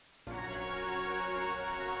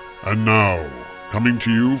And now, coming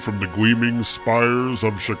to you from the gleaming spires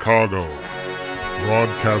of Chicago,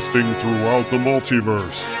 broadcasting throughout the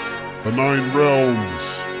multiverse, the 9 realms,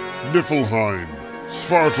 Niflheim,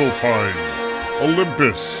 Svartalfheim,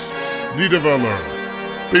 Olympus,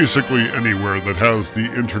 Nidavellir, basically anywhere that has the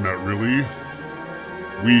internet really,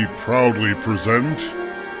 we proudly present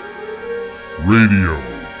Radio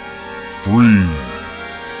Free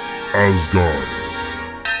Asgard.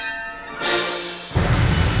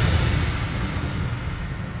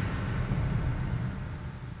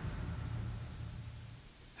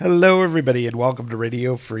 Hello, everybody, and welcome to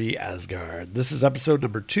Radio Free Asgard. This is episode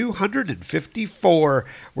number 254.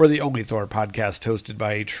 We're the only Thor podcast hosted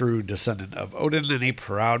by a true descendant of Odin and a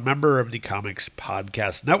proud member of the Comics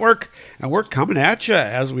Podcast Network. And we're coming at you,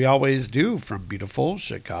 as we always do, from beautiful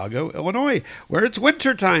Chicago, Illinois, where it's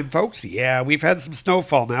wintertime, folks. Yeah, we've had some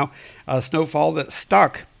snowfall now, snowfall that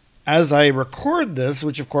stuck. As I record this,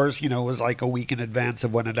 which of course, was like a week in advance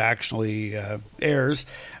of when it actually airs,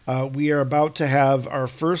 we are about to have our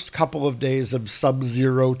first couple of days of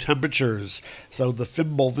sub-zero temperatures. So the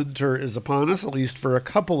Fimbulvinter is upon us, at least for a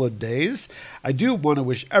couple of days. I do want to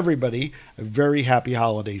wish everybody a very happy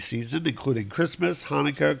holiday season, including Christmas,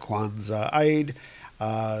 Hanukkah, Kwanzaa, Eid,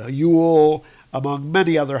 Yule, among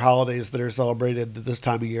many other holidays that are celebrated this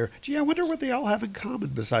time of year. Gee, I wonder what they all have in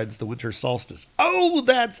common besides the winter solstice. Oh,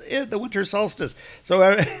 that's it, the winter solstice.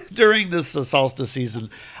 So during this solstice season,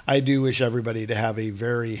 I do wish everybody to have a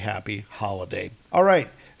very happy holiday. All right,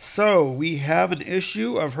 so we have an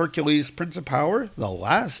issue of Hercules, Prince of Power, the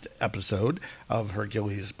last episode of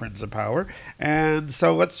Hercules, Prince of Power. And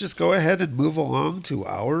so let's just go ahead and move along to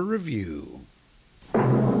our review.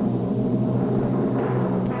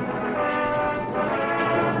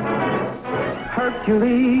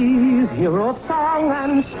 Hercules, hero of song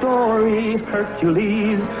and story,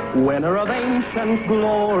 Hercules, winner of ancient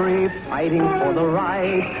glory, fighting for the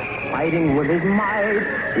right, fighting with his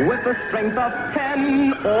might, with the strength of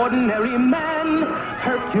 10 ordinary men.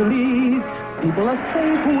 Hercules, people are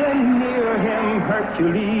safe when near him.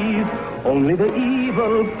 Hercules, only the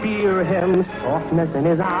evil fear him. Softness in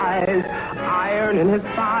his eyes, iron in his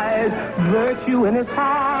thighs, virtue in his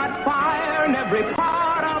heart, fire in every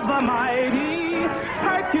part of the mighty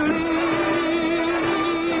Hercules.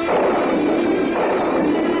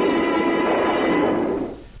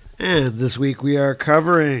 And this week we are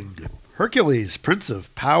covering Hercules, Prince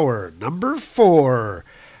of Power, number 4.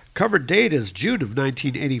 Cover date is June of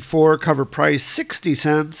 1984. Cover price 60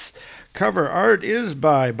 cents. Cover art is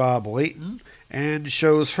by Bob Layton and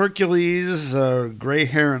shows Hercules, gray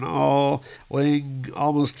hair and all, laying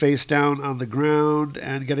almost face down on the ground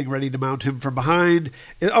and getting ready to mount him from behind.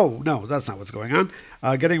 Oh, no, that's not what's going on.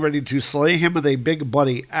 Getting ready to slay him with a big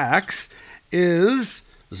bloody axe is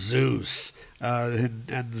Zeus.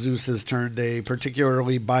 And Zeus has turned a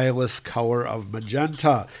particularly bilious color of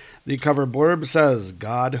magenta. The cover blurb says,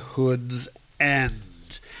 Godhood's End.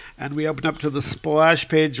 And we open up to the splash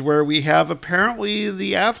page where we have apparently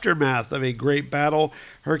the aftermath of a great battle.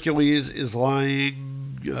 Hercules is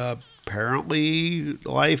lying apparently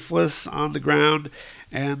lifeless on the ground,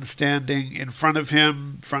 and standing in front of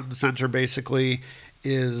him, front and center basically,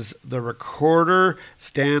 is the recorder.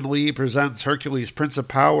 Stan Lee presents Hercules, Prince of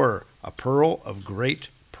Power, a pearl of great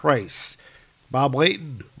price. Bob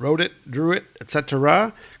Layton wrote it, drew it,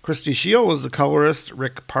 etc. Christy Scheel was the colorist,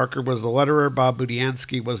 Rick Parker was the letterer, Bob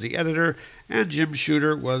Budiansky was the editor, and Jim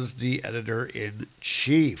Shooter was the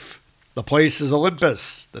editor-in-chief. The place is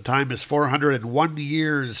Olympus. The time is 401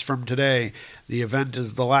 years from today. The event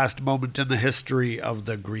is the last moment in the history of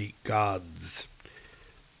the Greek gods.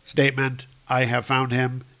 Statement, I have found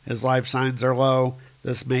him. His life signs are low.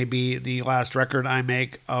 This may be the last record I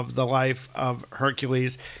make of the life of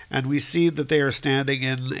Hercules. And we see that they are standing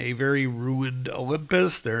in a very ruined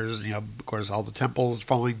Olympus. There's, of course, all the temples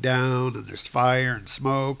falling down, and there's fire and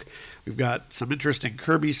smoke. We've got some interesting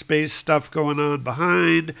Kirby space stuff going on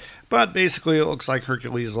behind. But basically, it looks like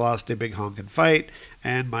Hercules lost a big honkin' fight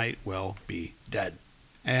and might well be dead.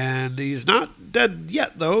 And he's not dead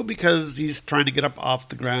yet, though, because he's trying to get up off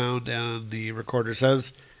the ground. And the recorder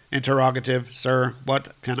says, interrogative, sir, what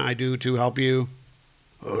can I do to help you?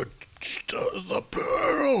 The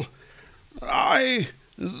pearl.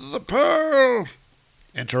 The pearl.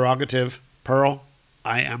 Interrogative, pearl.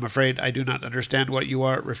 I am afraid I do not understand what you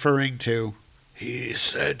are referring to. He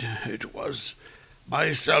said it was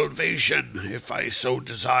my salvation, if I so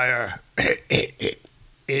desire.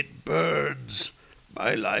 It burns.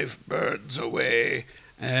 My life burns away.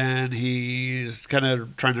 And he's kind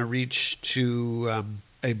of trying to reach to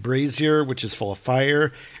a brazier which is full of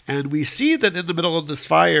fire, and we see that in the middle of this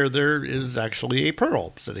fire there is actually a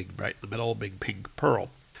pearl sitting right in the middle, a big pink pearl.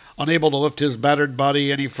 Unable to lift his battered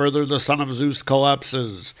body any further, the son of Zeus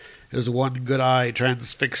collapses. His one good eye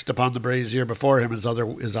transfixed upon the brazier before him. His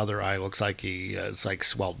other eye looks like it's like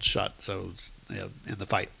swelled shut, so it's, in the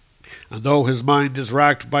fight. And though his mind is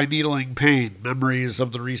racked by needling pain, memories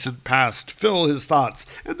of the recent past fill his thoughts.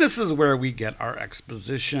 And this is where we get our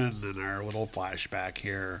exposition and our little flashback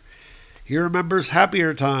here. He remembers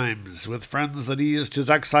happier times with friends that eased his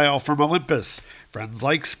exile from Olympus. Friends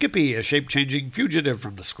like Skyppi, a shape-changing fugitive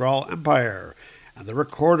from the Skrull Empire, and the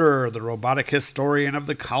Recorder, the robotic historian of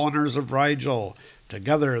the coloners of Rigel.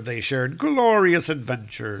 Together they shared glorious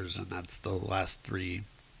adventures, and that's the last three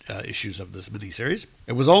issues of this miniseries.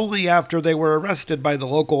 It was only after they were arrested by the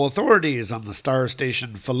local authorities on the star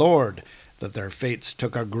station Falord that their fates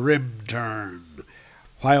took a grim turn.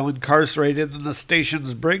 While incarcerated in the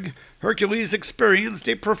station's brig, Hercules experienced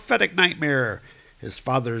a prophetic nightmare. His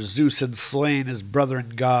father Zeus had slain his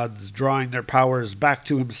brethren gods, drawing their powers back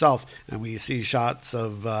to himself. And we see shots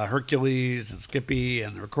of Hercules and Skyppi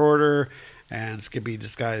and the Recorder, and Skyppi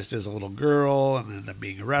disguised as a little girl, and then them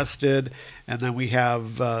being arrested. And then we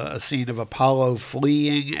have a scene of Apollo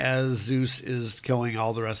fleeing as Zeus is killing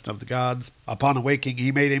all the rest of the gods. Upon awaking,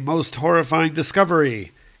 he made a most horrifying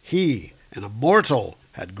discovery. He, an immortal,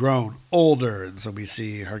 had grown older, and so we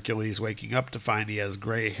see Hercules waking up to find he has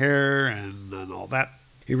gray hair and all that.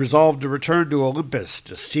 He resolved to return to Olympus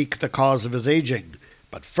to seek the cause of his aging,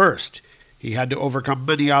 but first he had to overcome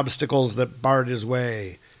many obstacles that barred his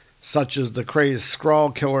way, such as the crazed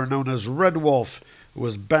Skrull killer known as Red Wolf, who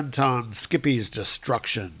was bent on Skyppi's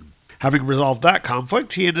destruction. Having resolved that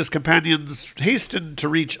conflict, he and his companions hastened to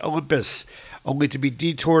reach Olympus, only to be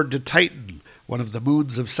detoured to Titan, one of the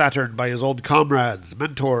moons of Saturn, by his old comrades,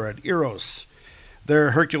 Mentor and Eros.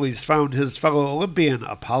 There Hercules found his fellow Olympian,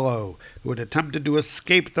 Apollo, who had attempted to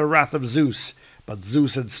escape the wrath of Zeus, but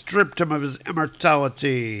Zeus had stripped him of his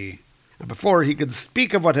immortality. And before he could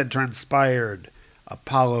speak of what had transpired,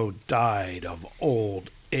 Apollo died of old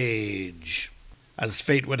age. As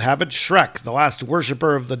fate would have it, Shrek, the last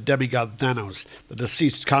worshipper of the demigod Thanos, the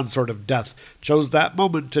deceased consort of death, chose that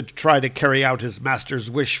moment to try to carry out his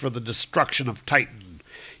master's wish for the destruction of Titan.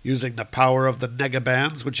 Using the power of the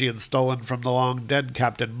negabands, which he had stolen from the long-dead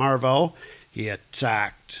Captain Marvel, he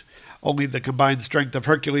attacked. Only the combined strength of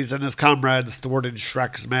Hercules and his comrades thwarted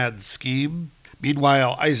Shrek's mad scheme.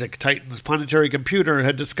 Meanwhile, Isaac, Titan's planetary computer,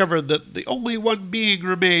 had discovered that the only one being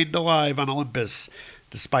remained alive on Olympus.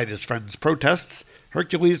 Despite his friend's protests,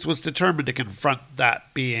 Hercules was determined to confront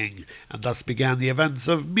that being, and thus began the events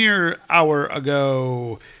of mere hour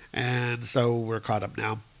ago. And so we're caught up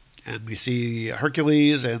now. And we see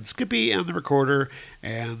Hercules and Skyppi and the Recorder,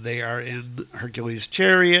 and they are in Hercules'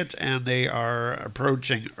 chariot, and they are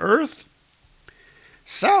approaching Earth.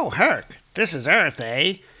 So, Herc, this is Earth,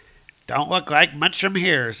 eh? Don't look like much from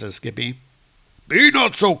here, says Skyppi. Be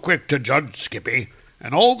not so quick to judge, Skyppi.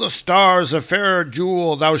 And all the stars a fairer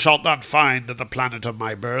jewel thou shalt not find at the planet of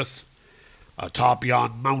my birth. Atop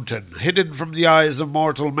yon mountain, hidden from the eyes of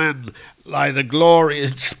mortal men, lie the glory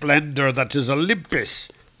and splendor that is Olympus,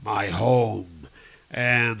 my home.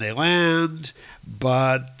 And they land,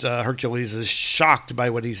 but Hercules is shocked by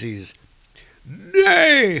what he sees.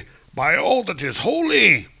 Nay, by all that is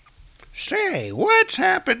holy. Say, what's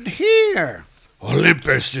happened here?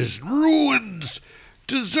 Olympus is in ruins,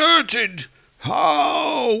 deserted.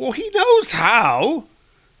 Oh, well, he knows how.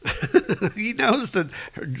 He knows that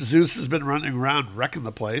Zeus has been running around wrecking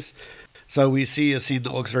the place. So we see a scene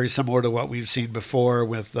that looks very similar to what we've seen before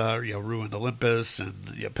with ruined Olympus and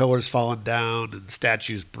pillars falling down and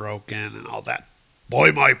statues broken and all that.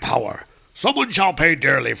 By my power, someone shall pay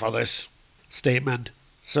dearly for this. Statement.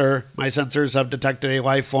 Sir, my sensors have detected a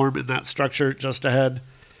life form in that structure just ahead.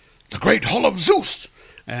 The great hull of Zeus!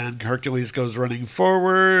 And Hercules goes running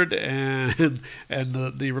forward, and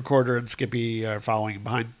the Recorder and Skyppi are following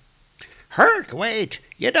behind. Herc, wait!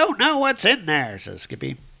 You don't know what's in there, says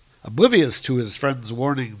Skyppi. Oblivious to his friend's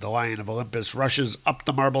warning, the Lion of Olympus rushes up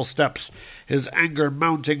the marble steps, his anger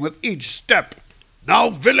mounting with each step.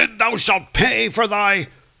 Now, villain, thou shalt pay for thy...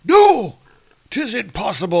 No! 'Tis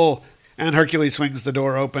impossible! And Hercules swings the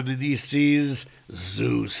door open, and he sees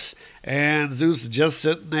Zeus. And Zeus is just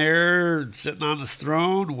sitting there, sitting on his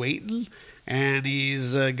throne, waiting. And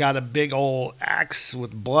he's got a big old axe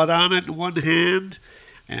with blood on it in one hand.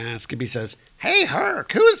 And Skyppi says, Hey,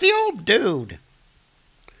 Herc, who's the old dude?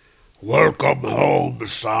 Welcome home,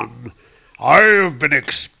 son. I've been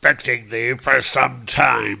expecting thee for some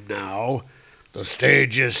time now. The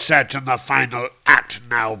stage is set and the final act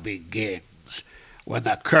now begins. When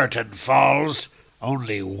the curtain falls,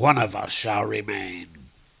 only one of us shall remain."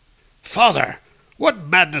 "Father, what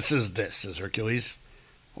madness is this?" says Hercules.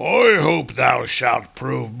 "I hope thou shalt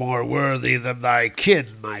prove more worthy than thy kin,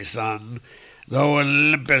 my son. Though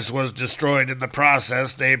Olympus was destroyed in the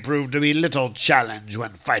process, they proved to be little challenge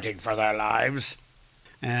when fighting for their lives."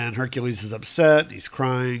 And Hercules is upset. He's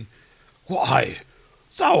crying. "Why,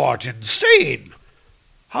 thou art insane!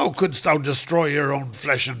 How couldst thou destroy your own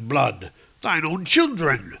flesh and blood, thine own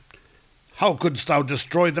children? How couldst thou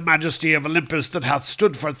destroy the majesty of Olympus that hath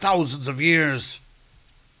stood for thousands of years?"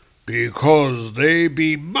 "Because they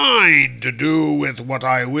be mine to do with what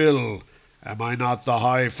I will. Am I not the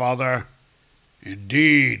High Father?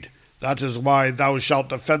 Indeed, that is why thou shalt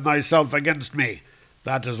defend thyself against me.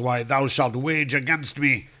 That is why thou shalt wage against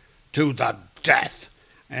me to the death."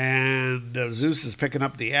 And Zeus is picking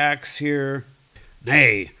up the axe here.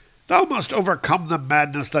 "Nay, thou must overcome the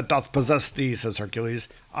madness that doth possess thee," says Hercules.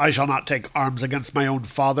 "I shall not take arms against my own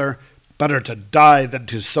father. Better to die than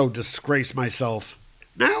to so disgrace myself."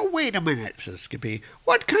 "Now, wait a minute," says Skyppi.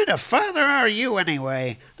 "What kind of father are you,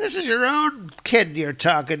 anyway? This is your own kid you're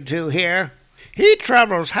talking to here. He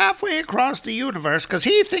travels halfway across the universe 'cause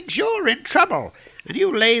he thinks you're in trouble, and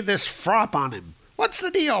you lay this frop on him. What's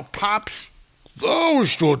the deal, Pops?" "Thou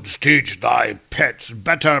shouldst teach thy pets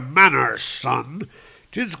better manners, son.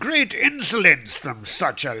 'Tis great insolence from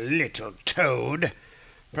such a little toad.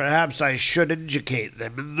 Perhaps I should educate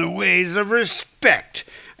them in the ways of respect."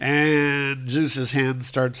 And Zeus's hand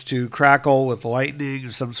starts to crackle with lightning,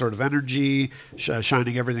 some sort of energy,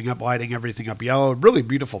 shining everything up, lighting everything up yellow. Really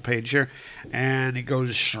beautiful page here. And he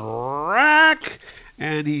goes shrack,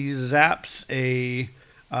 and he zaps a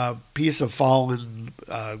piece of fallen,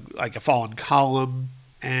 like a fallen column,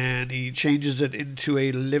 and he changes it into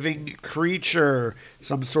a living creature,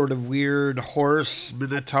 some sort of weird horse,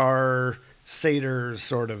 minotaur, satyr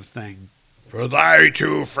sort of thing. "For thy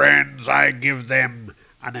two friends I give them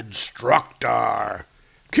an instructor.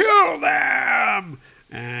 Kill them!"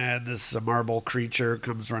 And this marble creature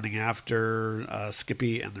comes running after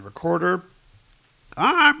Skyppi and the recorder.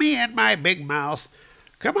 Me and my big mouth.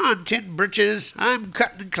 Come on, Tin Britches, I'm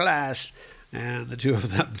cutting class." And the two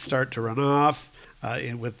of them start to run off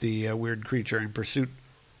with the weird creature in pursuit.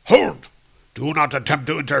 "Hold! Do not attempt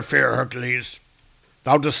to interfere, Hercules.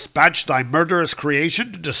 Thou dispatch thy murderous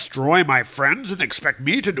creation to destroy my friends and expect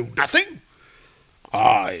me to do nothing?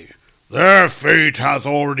 Aye, their fate hath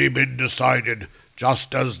already been decided,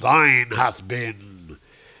 just as thine hath been."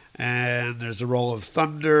 And there's a roll of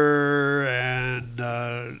thunder, and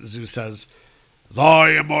Zeus says,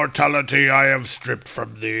 "Thy immortality I have stripped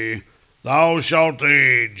from thee. Thou shalt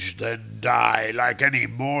age, then die like any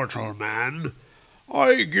mortal man.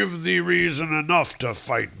 I give thee reason enough to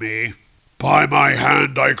fight me. By my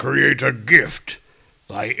hand I create a gift,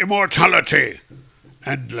 thy immortality,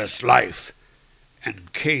 endless life,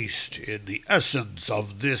 encased in the essence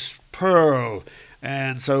of this pearl."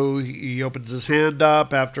 And so he opens his hand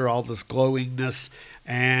up after all this glowingness,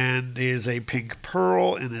 and there's a pink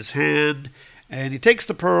pearl in his hand. And he takes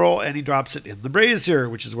the pearl and he drops it in the brazier,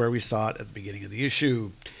 which is where we saw it at the beginning of the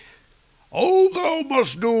issue. "All thou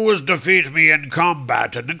must do is defeat me in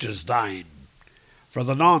combat, and it is thine. For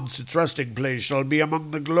the nonce its resting place shall be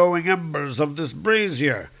among the glowing embers of this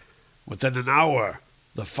brazier. Within an hour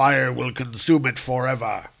the fire will consume it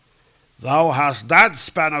forever. Thou hast that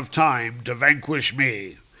span of time to vanquish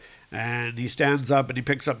me." And he stands up and he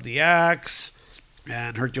picks up the axe,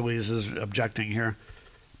 and Hercules is objecting here.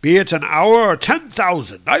 "Be it an hour or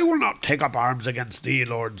 10,000, I will not take up arms against thee,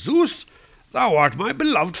 Lord Zeus. Thou art my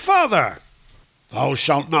beloved father. Thou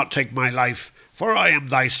shalt not take my life, for I am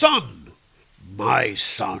thy son. My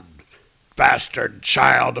son, bastard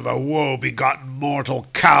child of a woe-begotten mortal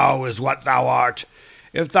cow is what thou art.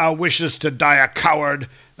 If thou wishest to die a coward,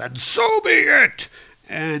 then so be it."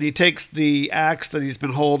 And he takes the axe that he's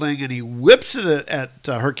been holding and he whips it at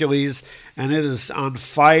Hercules, and it is on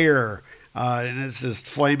fire. And it's just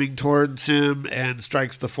flaming towards him and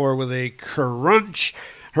strikes the floor with a crunch.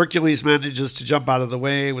 Hercules manages to jump out of the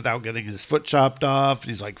way without getting his foot chopped off. And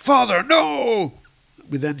he's like, "Father, no!"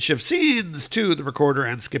 We then shift scenes to the recorder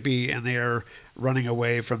and Skyppi, and they are running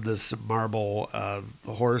away from this marble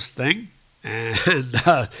horse thing. And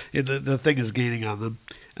the thing is gaining on them.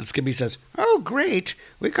 And Skyppi says, "Oh, great.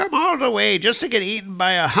 We come all the way just to get eaten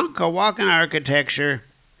by a hunk of walking architecture."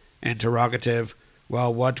 Interrogative.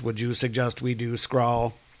 "Well, what would you suggest we do,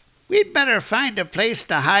 Scrawl?" "We'd better find a place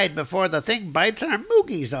to hide before the thing bites our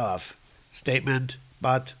moogies off." Statement,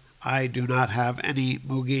 but I do not have any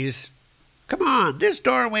moogies. "Come on, this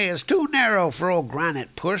doorway is too narrow for old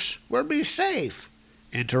Granite Puss. We'll be safe."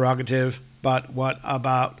 Interrogative. But what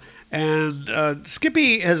about... And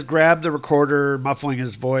Skyppi has grabbed the recorder, muffling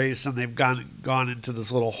his voice, and they've gone into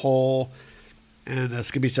this little hole. And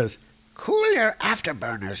Skyppi says, "Cool your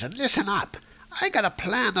afterburners and listen up. I got a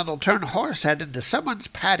plan that'll turn Horsehead into someone's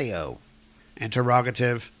patio."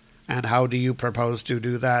 Interrogative. And how do you propose to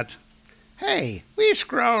do that? "Hey, we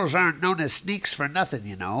Skrulls aren't known as sneaks for nothing,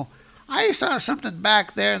 you know. I saw something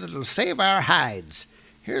back there that'll save our hides.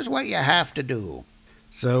 Here's what you have to do."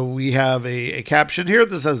 So we have a caption here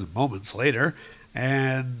that says moments later,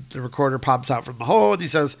 and the recorder pops out from the hole, and he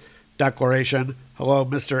says, "Declaration, hello,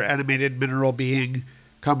 Mr. Animated Mineral Being.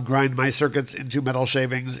 Come grind my circuits into metal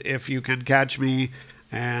shavings if you can catch me."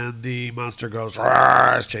 And the monster goes,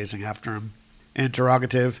 "Roar," chasing after him.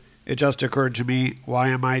 Interrogative. It just occurred to me, why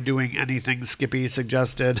am I doing anything Skyppi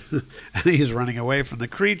suggested? And he's running away from the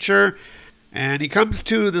creature. And he comes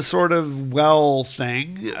to the sort of well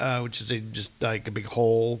thing, which is just like a big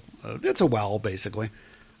hole. It's a well, basically,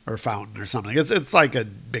 or fountain or something. It's like a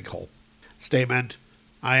big hole. Statement.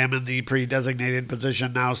 I am in the pre-designated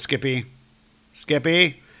position now, Skyppi.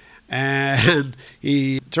 Skyppi? And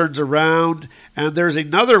he turns around, and there's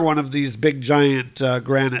another one of these big giant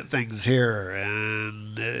granite things here.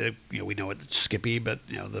 And we know it's Skyppi, but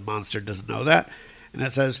the monster doesn't know that. And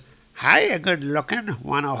it says, "Hiya, good looking.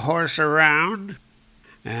 Want a horse around?"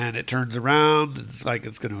 And it turns around. It's like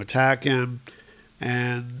it's going to attack him.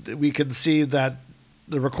 And we can see that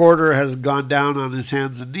the recorder has gone down on his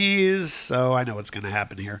hands and knees. So I know what's going to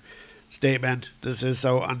happen here. Statement. This is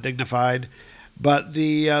so undignified. But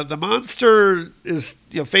the monster is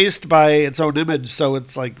faced by its own image. So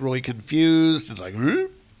it's like really confused. It's like, huh?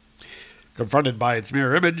 Confronted by its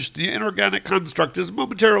mirror image, the inorganic construct is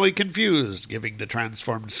momentarily confused, giving the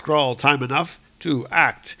transformed Skrull time enough to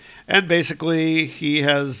act. And basically, he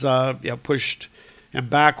has pushed him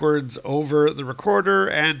backwards over the recorder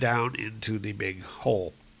and down into the big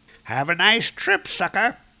hole. "Have a nice trip,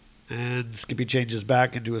 sucker." And Skyppi changes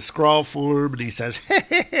back into a Skrull form, and he says,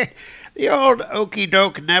 "The old okey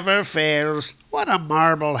doke never fails. What a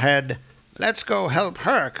marblehead. Let's go help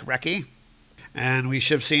Herc, Recky." And we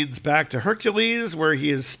shift scenes back to Hercules, where he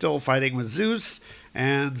is still fighting with Zeus,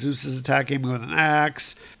 and Zeus is attacking him with an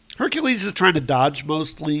axe. Hercules is trying to dodge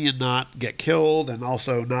mostly and not get killed, and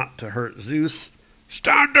also not to hurt Zeus.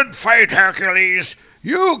 "Stand and fight, Hercules.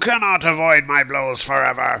 You cannot avoid my blows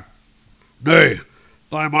forever." "Nay,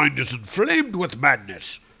 thy mind is inflamed with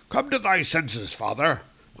madness. Come to thy senses, father.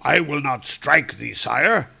 I will not strike thee,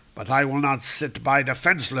 sire, but I will not sit by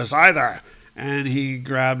defenseless either." And he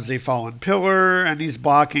grabs a fallen pillar, and he's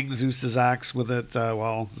blocking Zeus's axe with it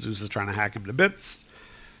while Zeus is trying to hack him to bits.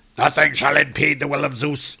 "Nothing shall impede the will of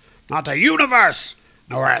Zeus, not a universe,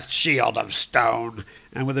 nor earth's shield of stone."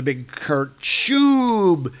 And with a big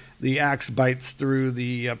kerchoom, the axe bites through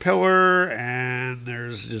the pillar, and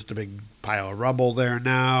there's just a big pile of rubble there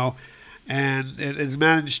now. And it has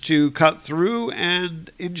managed to cut through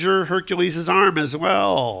and injure Hercules' arm as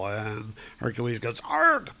well. And Hercules goes,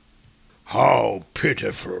 "Arg!" "How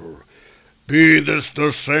pitiful! Be this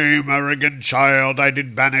the same arrogant child I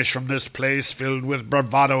did banish from this place filled with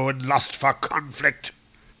bravado and lust for conflict?"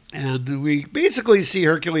 And we basically see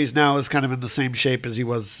Hercules now is kind of in the same shape as he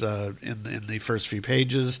was in the first few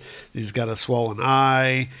pages. He's got a swollen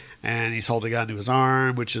eye, and he's holding onto his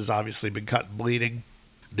arm, which has obviously been cut and bleeding.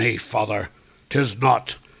 "Nay, father, 'tis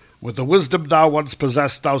not. With the wisdom thou once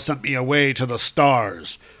possessed, thou sent me away to the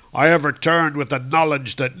stars. I have returned with the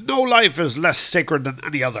knowledge that no life is less sacred than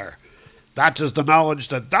any other. That is the knowledge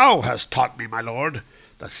that thou hast taught me, my lord,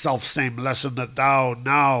 the self-same lesson that thou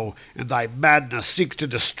now in thy madness seek to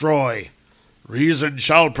destroy. Reason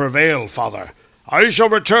shall prevail, father. I shall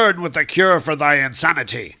return with the cure for thy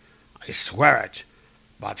insanity. I swear it.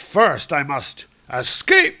 But first I must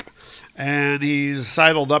escape." And he's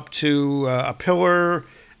sidled up to a pillar,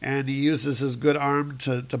 and he uses his good arm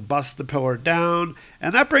to bust the pillar down.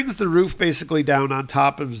 And that brings the roof basically down on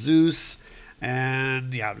top of Zeus.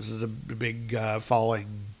 And this is a big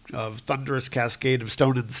falling of thunderous cascade of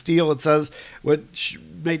stone and steel, it says, which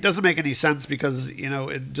doesn't make any sense because,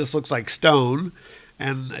 it just looks like stone.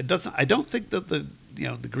 And it doesn't. I don't think that the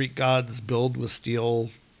Greek gods build with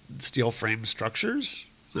steel frame structures.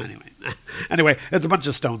 Anyway, it's a bunch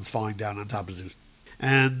of stones falling down on top of Zeus.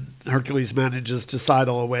 And Hercules manages to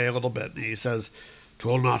sidle away a little bit, and he says,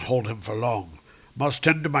 "'Twill not hold him for long. Must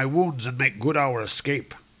tend to my wounds and make good our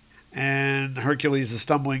escape." And Hercules is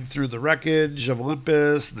stumbling through the wreckage of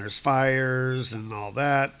Olympus, and there's fires and all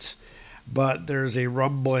that. But there's a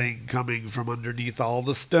rumbling coming from underneath all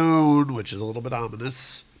the stone, which is a little bit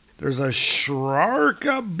ominous. There's a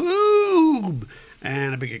shrark-a-boom!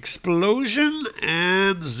 and a big explosion,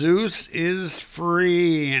 and Zeus is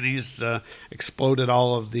free, and he's exploded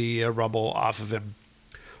all of the rubble off of him.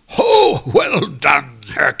 "Oh, well done,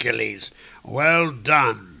 Hercules, well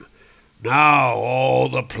done. Now all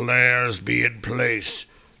the players be in place.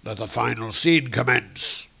 Let the final scene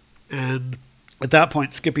commence." And at that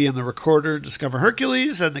point, Skyppi and the Recorder discover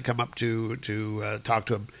Hercules, and they come up to talk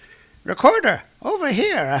to him. "Recorder, over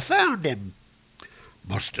here, I found him."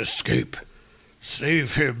 "Must escape.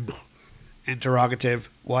 Save him." Interrogative.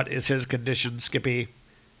 What is his condition, Skyppi?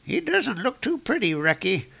 "He doesn't look too pretty,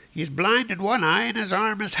 Recky. He's blind in one eye and his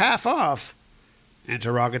arm is half off."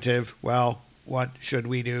 Interrogative. Well, what should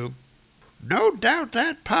we do? "No doubt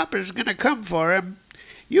that Popper's going to come for him.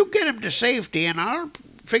 You get him to safety and I'll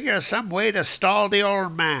figure some way to stall the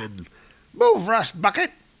old man. Move, Rust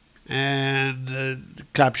Bucket." And the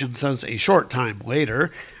caption says a short time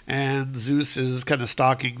later, and Zeus is kind of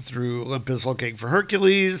stalking through Olympus looking for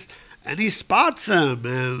Hercules, and he spots him,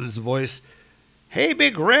 and his voice, "Hey,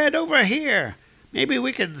 Big Red, over here. Maybe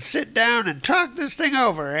we can sit down and talk this thing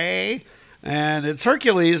over, eh?" And it's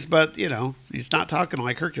Hercules, but, he's not talking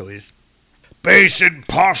like Hercules. "Base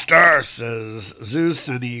imposter!" says Zeus,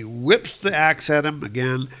 and he whips the axe at him.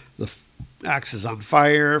 Again, the axe is on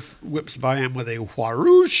fire, whips by him with a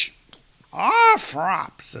whoosh. "Ah,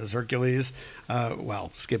 frop," says Hercules,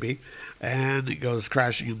 Skyppi, and it goes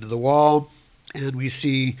crashing into the wall, and we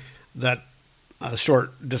see that a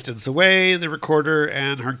short distance away, the Recorder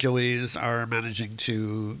and Hercules are managing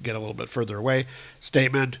to get a little bit further away.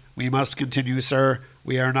 Statement, "We must continue, sir.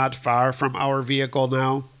 We are not far from our vehicle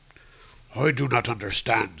now." "I do not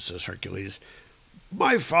understand," says Hercules.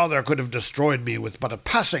 "My father could have destroyed me with but a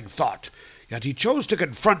passing thought, yet he chose to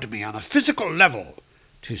confront me on a physical level.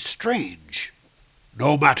 'Tis strange.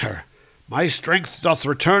 No matter. My strength doth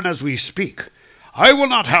return as we speak. I will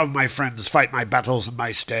not have my friends fight my battles in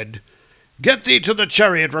my stead. Get thee to the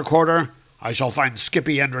chariot, Recorder. I shall find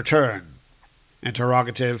Skyppi and return."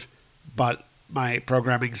 Interrogative, but my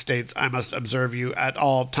programming states I must observe you at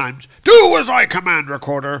all times. "Do as I command,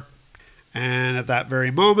 Recorder." And at that very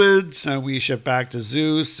moment, we shift back to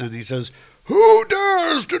Zeus, and he says, "Who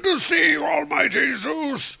dares to deceive Almighty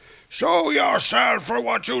Zeus? Show yourself for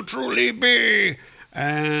what you truly be."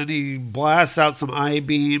 And he blasts out some eye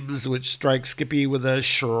beams, which strike Skyppi with a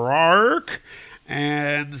shark.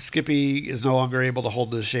 And Skyppi is no longer able to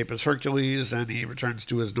hold the shape as Hercules, and he returns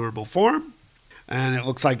to his normal form. And it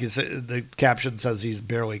looks like the caption says he's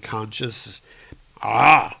barely conscious.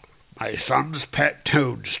 "Ah, my son's pet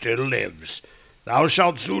toad still lives. Thou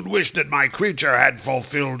shalt soon wish that my creature had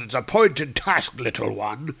fulfilled its appointed task, little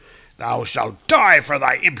one. Thou shalt die for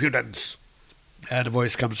thy impudence." And a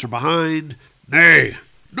voice comes from behind. "Nay,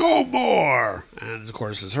 no more." And of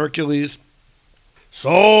course it's Hercules.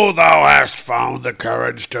 "So thou hast found the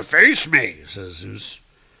courage to face me," says Zeus.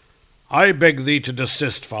 "I beg thee to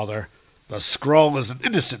desist, father. The Skrull is an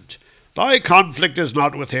innocent. Thy conflict is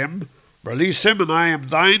not with him. Release him, and I am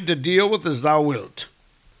thine to deal with as thou wilt."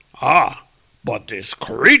 "Ah, but this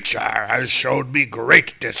creature has shown me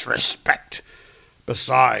great disrespect.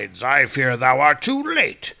 Besides, I fear thou art too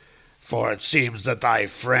late, for it seems that thy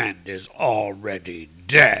friend is already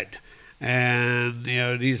dead." And,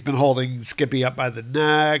 he's been holding Skyppi up by the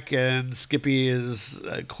neck, and Skyppi is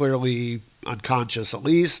clearly unconscious at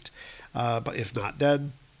least, but if not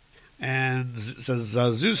dead. And it says,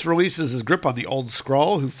 Zeus releases his grip on the old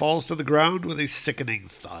Skrull, who falls to the ground with a sickening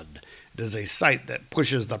thud. It is a sight that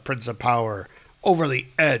pushes the Prince of Power over the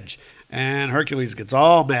edge. And Hercules gets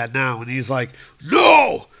all mad now, and he's like,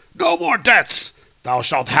 "No! No more deaths! Thou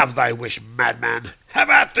shalt have thy wish, madman! Have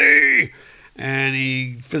at thee!" And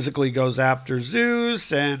he physically goes after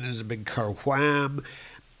Zeus, and there's a big kerwham.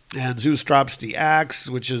 And Zeus drops the axe,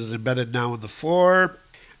 which is embedded now in the floor.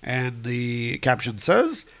 And the caption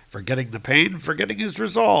says, "Forgetting the pain, forgetting his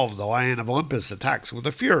resolve, the Lion of Olympus attacks with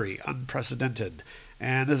a fury unprecedented."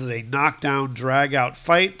 And this is a knockdown, drag-out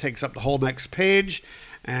fight, takes up the whole next page.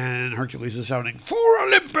 And Hercules is shouting, "For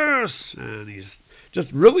Olympus!" And he's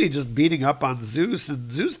just beating up on Zeus,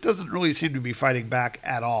 and Zeus doesn't really seem to be fighting back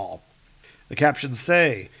at all. The captions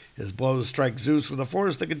say, "His blows strike Zeus with a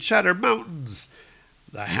force that can shatter mountains.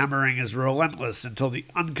 The hammering is relentless until the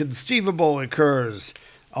inconceivable occurs.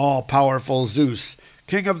 All-powerful Zeus,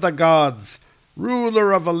 king of the gods,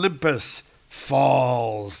 ruler of Olympus,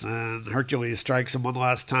 falls." And Hercules strikes him one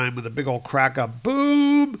last time with a big old crack, a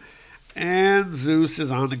boom, and Zeus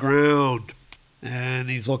is on the ground. And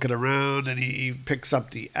he's looking around, and he picks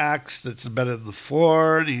up the axe that's embedded in the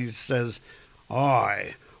floor, and he says,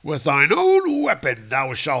 "Aye, with thine own weapon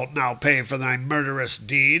thou shalt now pay for thy murderous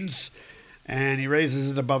deeds." And he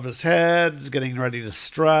raises it above his head, is getting ready to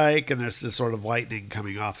strike, and there's this sort of lightning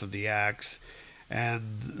coming off of the axe.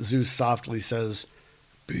 And Zeus softly says,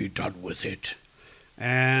 "Be done with it."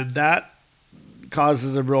 And that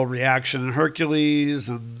causes a real reaction in Hercules,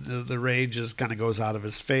 and the rage just kind of goes out of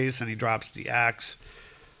his face, and he drops the axe.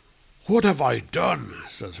 "What have I done?"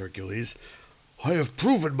 says Hercules. "I have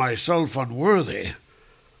proven myself unworthy.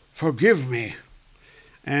 Forgive me."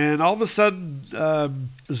 And all of a sudden,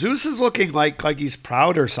 Zeus is looking like he's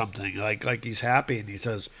proud or something, like he's happy, and he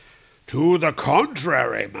says, "To the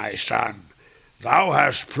contrary, my son, thou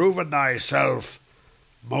hast proven thyself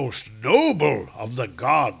most noble of the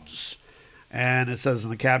gods." And it says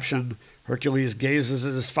in the caption, Hercules gazes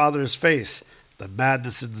at his father's face, the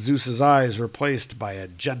madness in Zeus's eyes replaced by a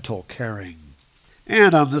gentle caring.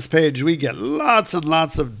 And on this page we get lots and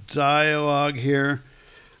lots of dialogue here.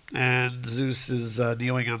 And Zeus is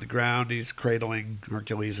kneeling on the ground. He's cradling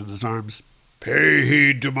Hercules in his arms. "Pay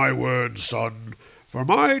heed to my words, son, for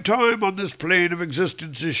my time on this plane of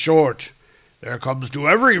existence is short. There comes to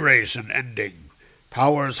every race an ending.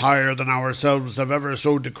 Powers higher than ourselves have ever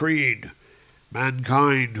so decreed.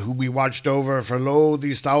 Mankind, whom we watched over for lo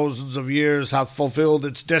these thousands of years, hath fulfilled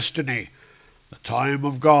its destiny. The time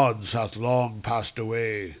of gods hath long passed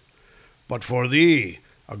away. But for thee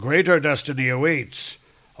a greater destiny awaits.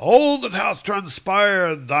 All that hath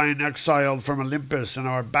transpired, thine exile from Olympus and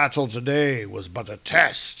our battle today, was but a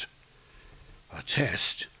test." "A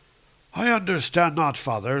test? I understand not,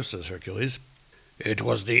 father," says Hercules. "It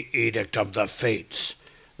was the edict of the fates,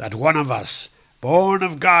 that one of us, born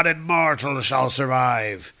of God and mortal, shall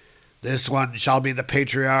survive. This one shall be the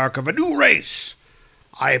patriarch of a new race.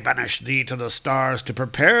 I banished thee to the stars to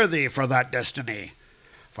prepare thee for that destiny.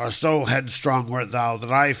 For so headstrong wert thou that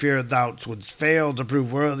I feared thou wouldst fail to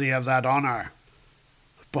prove worthy of that honor."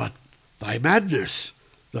 "But thy madness,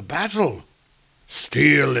 the battle—"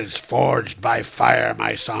 "Steel is forged by fire,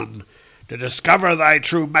 my son. To discover thy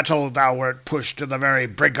true metal thou wert pushed to the very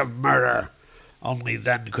brink of murder. Only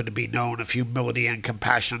then could it be known if humility and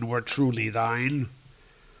compassion were truly thine."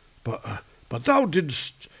 But thou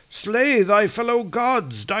didst slay thy fellow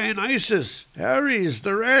gods, Dionysus, Ares,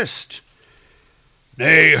 the rest."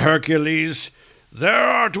 "Nay, Hercules, there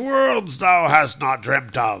art worlds thou hast not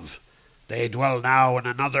dreamt of. They dwell now in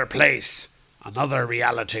another place, another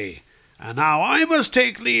reality, and now I must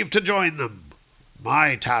take leave to join them.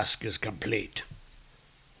 My task is complete."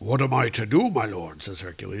 "What am I to do, my lord?" says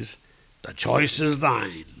Hercules. "The choice is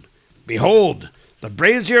thine. Behold, the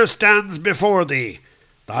brazier stands before thee,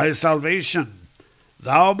 thy salvation.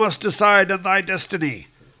 Thou must decide on thy destiny.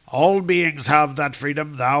 All beings have that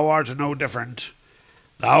freedom. Thou art no different.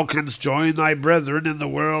 Thou canst join thy brethren in the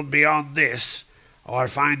world beyond this, or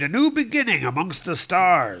find a new beginning amongst the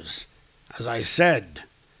stars. As I said,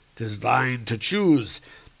 'tis thine to choose."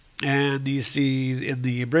 And you see in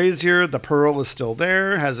the brazier, the pearl is still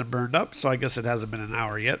there, hasn't burned up, so I guess it hasn't been an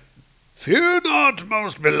hour yet. "Fear not,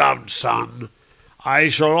 most beloved son. I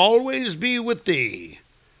shall always be with thee.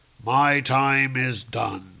 My time is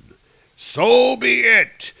done. So be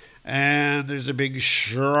it." And there's a big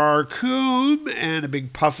sharkoom and a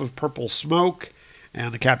big puff of purple smoke.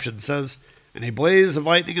 And the caption says, "In a blaze of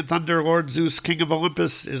lightning and thunder, Lord Zeus, king of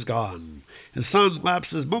Olympus, is gone. His son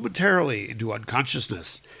lapses momentarily into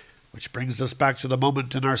unconsciousness." Which brings us back to the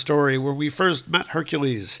moment in our story where we first met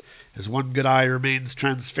Hercules. His one good eye remains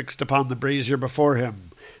transfixed upon the brazier before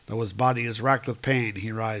him. Though his body is racked with pain,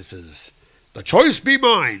 he rises. "The choice be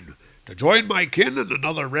mine, to join my kin in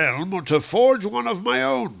another realm, or to forge one of my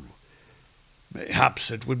own. Mayhaps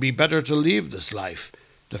it would be better to leave this life,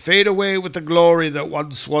 to fade away with the glory that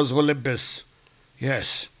once was Olympus.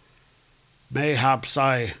 Yes, mayhaps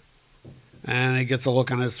I—" And he gets a look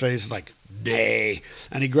on his face like, "Nay."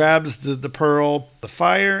 And he grabs the pearl, the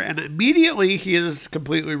fire, and immediately he is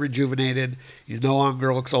completely rejuvenated. He no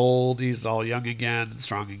longer looks old. He's all young again and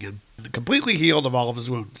strong again, and completely healed of all of his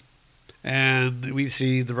wounds. And we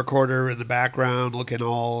see the recorder in the background looking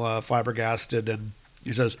all flabbergasted, and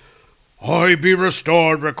he says, "I be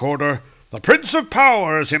restored, recorder, the Prince of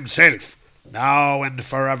Powers himself, now and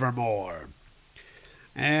forevermore."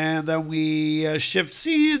 And then we shift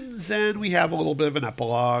scenes, and we have a little bit of an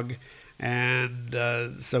epilogue. And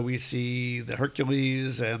so we see the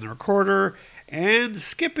Hercules and the recorder and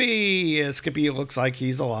Skyppi. Skyppi looks like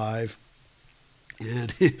he's alive.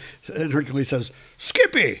 And Hercules says,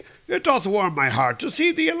 "Skyppi, it doth warm my heart to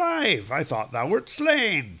see thee alive. I thought thou wert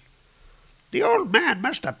slain." "The old man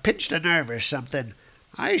must have pinched a nerve or something.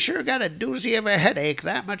 I sure got a doozy of a headache,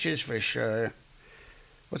 that much is for sure.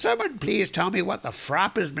 Would someone please tell me what the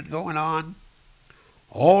frop has been going on?"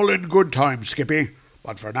 "All in good time, Skyppi.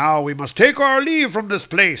 But for now we must take our leave from this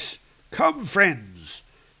place. Come, friends."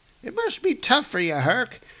 "It must be tough for you,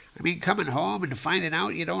 Herc. I mean, coming home and finding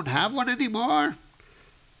out you don't have one anymore."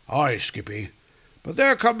 "Aye, Skippy, but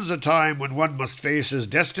there comes a time when one must face his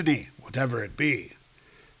destiny, whatever it be.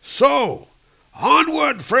 So,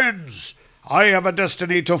 onward, friends! I have a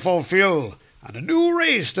destiny to fulfill, and a new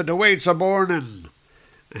race that awaits a bornin."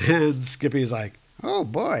 And Skippy's like, "Oh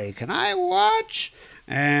boy, can I watch?"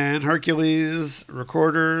 And Hercules,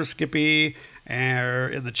 Recorder, Skippy are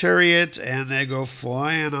in the chariot, and they go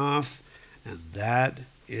flying off. And that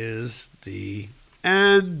is the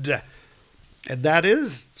end. And that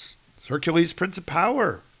is Hercules, Prince of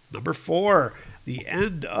Power, number 4, the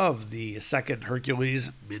end of the second Hercules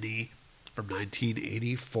mini from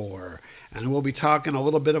 1984. And we'll be talking a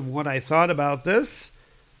little bit of what I thought about this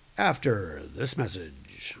after this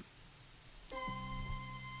message.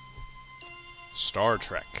 Star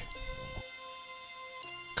Trek,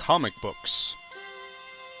 comic books,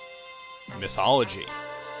 mythology,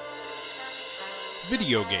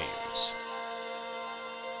 video games,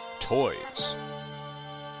 toys,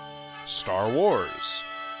 Star Wars.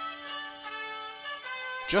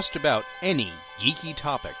 Just about any geeky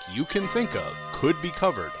topic you can think of could be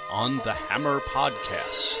covered on the Hammer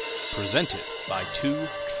Podcasts, presented by two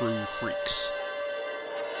true freaks.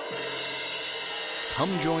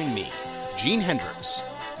 Come join me, Gene Hendricks,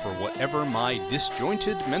 for whatever my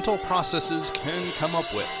disjointed mental processes can come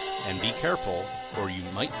up with, and be careful, or you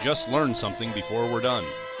might just learn something before we're done.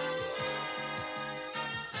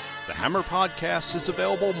 The Hammer Podcast is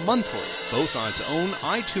available monthly, both on its own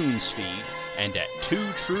iTunes feed and at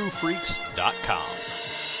twotruefreaks.com.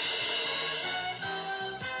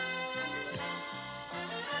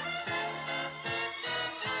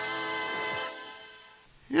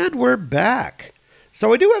 And we're back.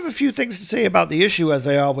 So I do have a few things to say about the issue, as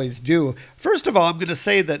I always do. First of all, I'm going to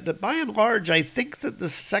say that by and large, I think that the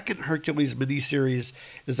second Hercules miniseries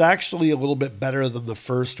is actually a little bit better than the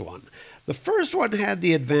first one. The first one had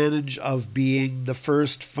the advantage of being the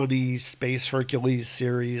first funny Space Hercules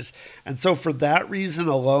series, and so for that reason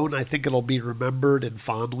alone, I think it'll be remembered and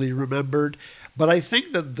fondly remembered. But I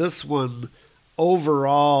think that this one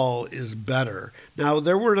overall is better. Now,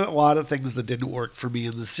 there were a lot of things that didn't work for me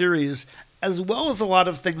in the series, as well as a lot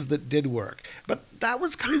of things that did work. But that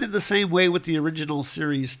was kind of the same way with the original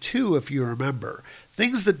series too, if you remember.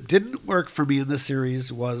 Things that didn't work for me in the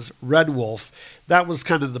series was Red Wolf. That was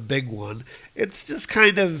kind of the big one. It's just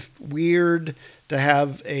kind of weird to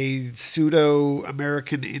have a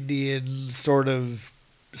pseudo-American Indian sort of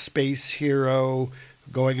space hero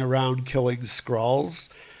going around killing Skrulls.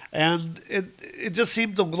 And it just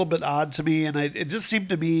seemed a little bit odd to me, and it just seemed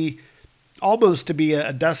to me almost to be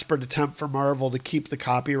a desperate attempt for Marvel to keep the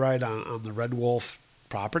copyright on the Red Wolf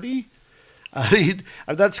property. I mean,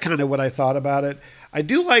 that's kind of what I thought about it. I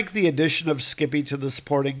do like the addition of Skippy to the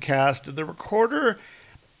supporting cast. The recorder,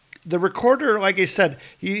 like I said,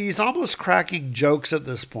 he's almost cracking jokes at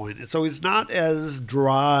this point. So he's not as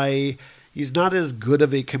dry. He's not as good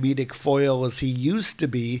of a comedic foil as he used to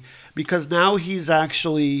be, because now he's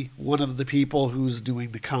actually one of the people who's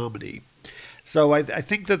doing the comedy. So I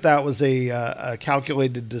think that was a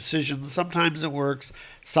calculated decision. Sometimes it works,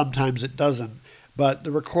 sometimes it doesn't. But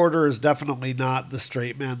the recorder is definitely not the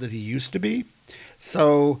straight man that he used to be.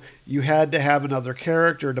 So you had to have another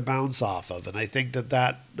character to bounce off of. And I think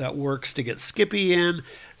that works to get Skippy in,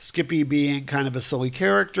 Skippy being kind of a silly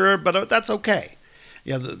character, but that's okay.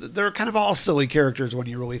 Yeah, they're kind of all silly characters when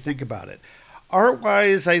you really think about it.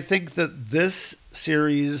 Art-wise, I think that this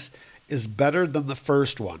series is better than the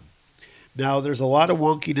first one. Now, there's a lot of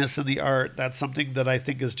wonkiness in the art. That's something that I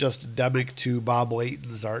think is just endemic to Bob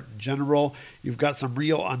Layton's art in general. You've got some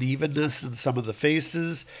real unevenness in some of the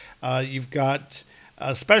faces. You've got,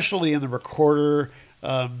 especially in the recorder,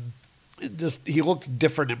 he looks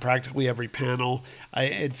different in practically every panel.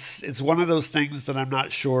 It's one of those things that I'm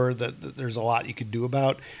not sure that there's a lot you can do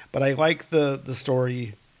about. But I like the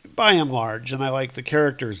story by and large, and I like the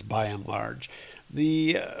characters by and large.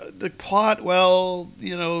 The plot, well,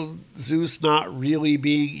 Zeus not really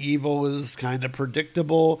being evil is kind of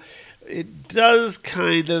predictable. It does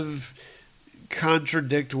kind of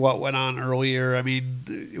contradict what went on earlier. I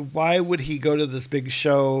mean, why would he go to this big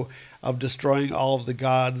show of destroying all of the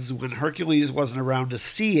gods when Hercules wasn't around to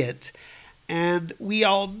see it? And we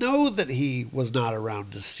all know that he was not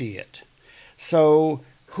around to see it. So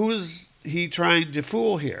who's he trying to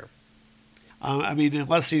fool here? I mean,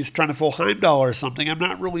 unless he's trying to fool Heimdall or something, I'm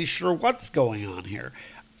not really sure what's going on here.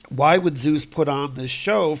 Why would Zeus put on this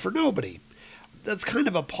show for nobody? That's kind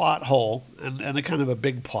of a plot hole, and a kind of a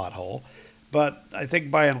big plot hole. But I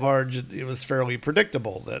think by and large it was fairly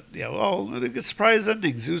predictable that, a surprise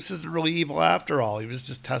ending. Zeus isn't really evil after all. He was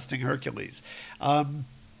just testing Hercules.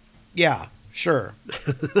 Yeah, sure.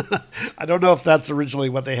 I don't know if that's originally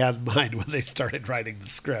what they had in mind when they started writing the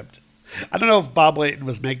script. I don't know if Bob Layton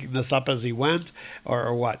was making this up as he went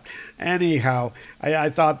or what. Anyhow, I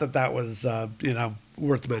thought that was,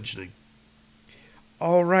 worth mentioning.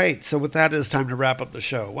 All right, so with that, it's time to wrap up the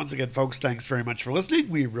show. Once again, folks, thanks very much for listening.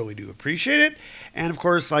 We really do appreciate it. And, of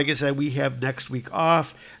course, like I said, we have next week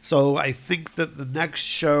off. So I think that the next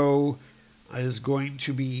show is going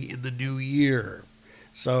to be in the new year.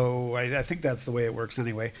 So I think that's the way it works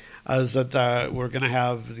anyway, is that we're going to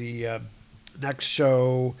have the next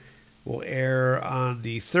show will air on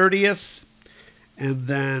the 30th. And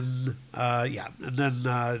then,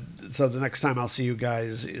 so the next time I'll see you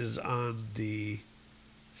guys is on the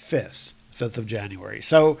 5th of January.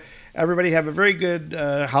 So everybody have a very good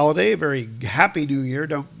holiday, a very happy New Year.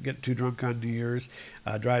 Don't get too drunk on New Year's.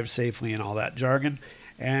 Drive safely and all that jargon.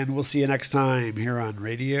 And we'll see you next time here on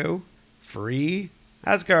Radio Free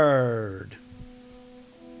Asgard.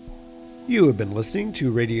 You have been listening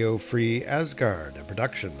to Radio Free Asgard, a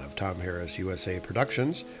production of Tom Harris USA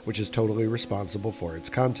Productions, which is totally responsible for its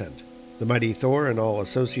content. The Mighty Thor and all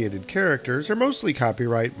associated characters are mostly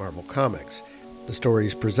copyright Marvel Comics. The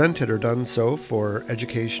stories presented are done so for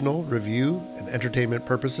educational, review, and entertainment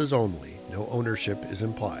purposes only. No ownership is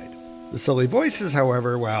implied. The silly voices,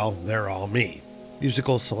 however, well, they're all me.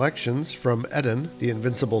 Musical selections from Eden, the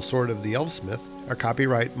Invincible Sword of the Elfsmith, are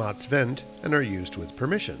copyright Mott's Vent and are used with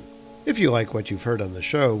permission. If you like what you've heard on the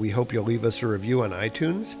show, we hope you'll leave us a review on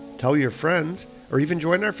iTunes, tell your friends, or even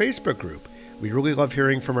join our Facebook group. We really love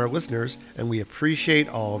hearing from our listeners, and we appreciate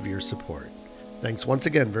all of your support. Thanks once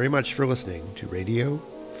again very much for listening to Radio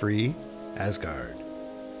Free Asgard.